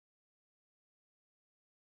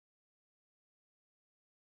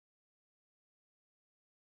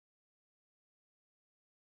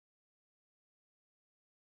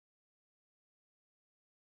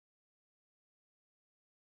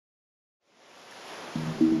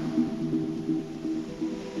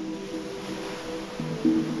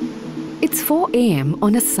It's 4 a.m.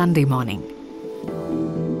 on a Sunday morning.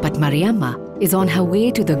 But Mariamma is on her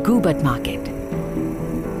way to the Goubert market.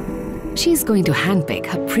 She's going to handpick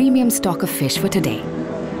her premium stock of fish for today.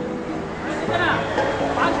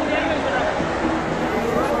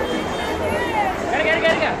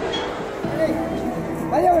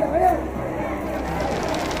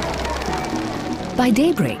 By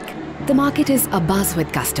daybreak, the market is abuzz with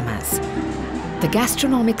customers. The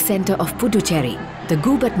gastronomic center of Puducherry, the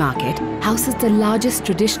Goubert market, houses the largest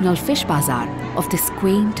traditional fish bazaar of this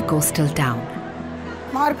quaint coastal town.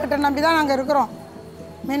 Market nambida naanga irukurom.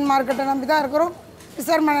 Main market nambida irukurom.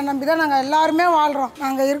 Fisherman nambida naanga ellarume vaalrom.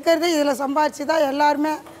 Naanga irukkiradhu idhula sambaachi da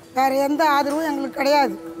ellarume vera endha aadharavum engalukku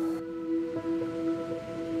kedaiyadhu.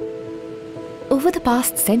 Over the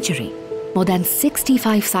past century, more than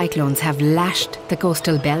 65 cyclones have lashed the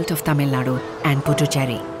coastal belt of Tamil Nadu and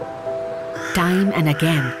Puducherry. Time and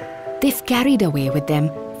again, they've carried away with them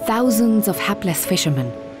thousands of hapless fishermen,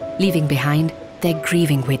 leaving behind their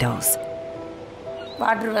grieving widows.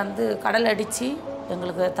 Water வந்து கடல் அடிச்சி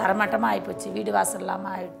எங்களுக்கு தரமட்டமா ஆயிப்போச்சு வீடு வாசல்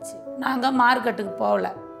இல்லாம ஆயிடுச்சு நாங்க மார்க்கெட்டுக்கு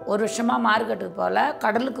போகல ஒரு வருஷமா மார்க்கெட்டுக்கு போகல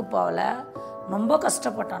கடலுக்கு போகல ரொம்ப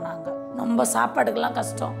கஷ்டப்பட்டோம் நாங்க ரொம்ப சாப்பாடுக்குலாம்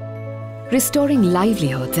கஷ்டம் Restoring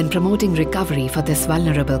livelihoods and promoting recovery for this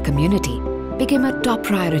vulnerable community became a top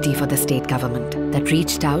priority for the state government that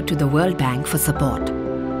reached out to the World Bank for support.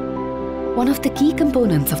 One of the key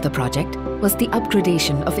components of the project was the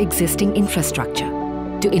upgradation of existing infrastructure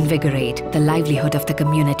to invigorate the livelihood of the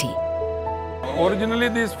community. Originally,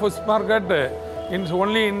 this fish market is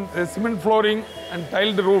only in cement flooring and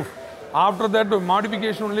tiled roof. After that,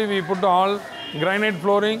 modification only we put all granite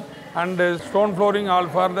flooring and stone flooring all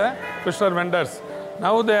for the fisher vendors.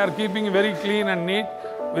 Now they are keeping very clean and neat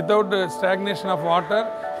without stagnation of water.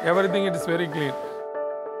 Everything is very clean.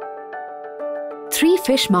 3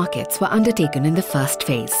 fish markets were undertaken in the first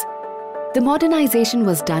phase. The modernization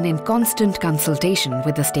was done in constant consultation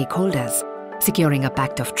with the stakeholders, securing a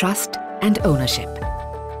pact of trust and ownership.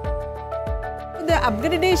 The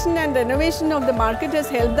upgradation and renovation of the market has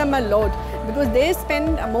helped them a lot because they spend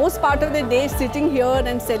most part of the day sitting here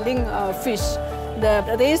and selling fish. The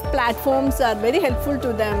raised platforms are very helpful to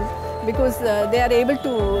them because they are able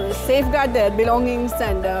to safeguard their belongings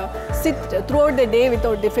and sit throughout the day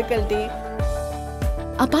without difficulty.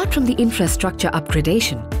 Apart from the infrastructure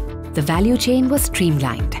upgradation, the value chain was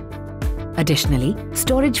streamlined. Additionally,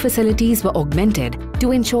 storage facilities were augmented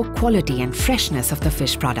to ensure quality and freshness of the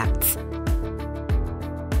fish products.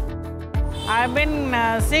 I've been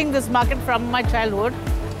seeing this market from my childhood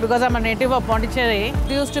because I'm a native of Puducherry.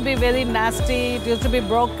 It used to be very nasty, it used to be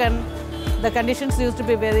broken, the conditions used to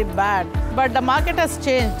be very bad. But the market has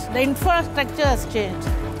changed, the infrastructure has changed,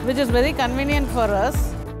 which is very convenient for us.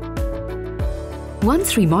 Once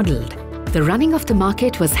remodeled, the running of the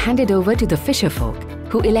market was handed over to the fisherfolk,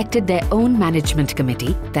 who elected their own management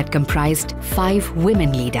committee that comprised 5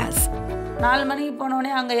 women leaders. 4 மணிக்கு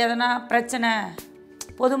போனோனே அங்க எதனா பிரச்சனை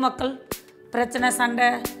பொதுமக்கள் பிரச்சனை சண்டை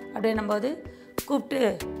அப்படினும்போது கூப்பிட்டு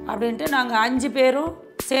அப்படினு நாங்க 5 பேரும்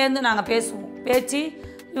சேர்ந்து நாங்க பேசுவோம் பேசி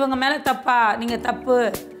இவங்க மேல தப்பா நீங்க தப்பு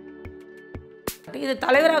இது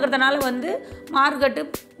தலைவராகிறதுனால வந்து மார்க்கெட்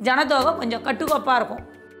ஜனதோக கொஞ்சம் கட்டுக்கோப்பா இருக்கும்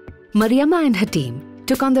Mariamma and her team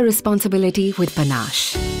took on the responsibility with panache.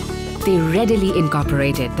 They readily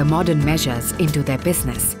incorporated the modern measures into their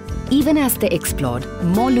business, even as they explored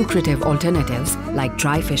more lucrative alternatives like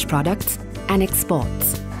dry fish products and exports.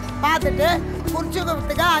 பார்த்துட்டு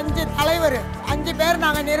குறிச்சுக்கிறதுக்கு 5 தலைவர் 5 பேர்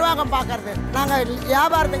நாங்கள் நிர்வாகம் பார்க்கறது நாங்கள்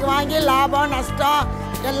வியாபாரத்துக்கு வாங்கி லாபம் நஷ்டம்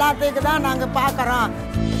எல்லாத்துக்கு தான் நாங்கள் பார்க்குறோம்.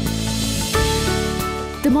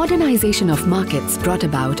 The modernization of markets brought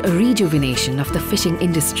about a rejuvenation of the fishing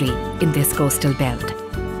industry in this coastal belt.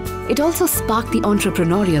 It also sparked the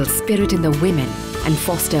entrepreneurial spirit in the women and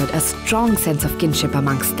fostered a strong sense of kinship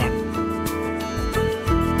amongst them.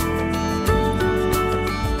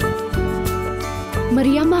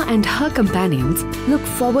 Mariamma and her companions look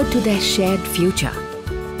forward to their shared future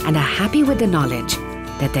and are happy with the knowledge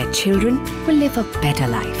that their children will live a better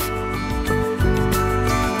life.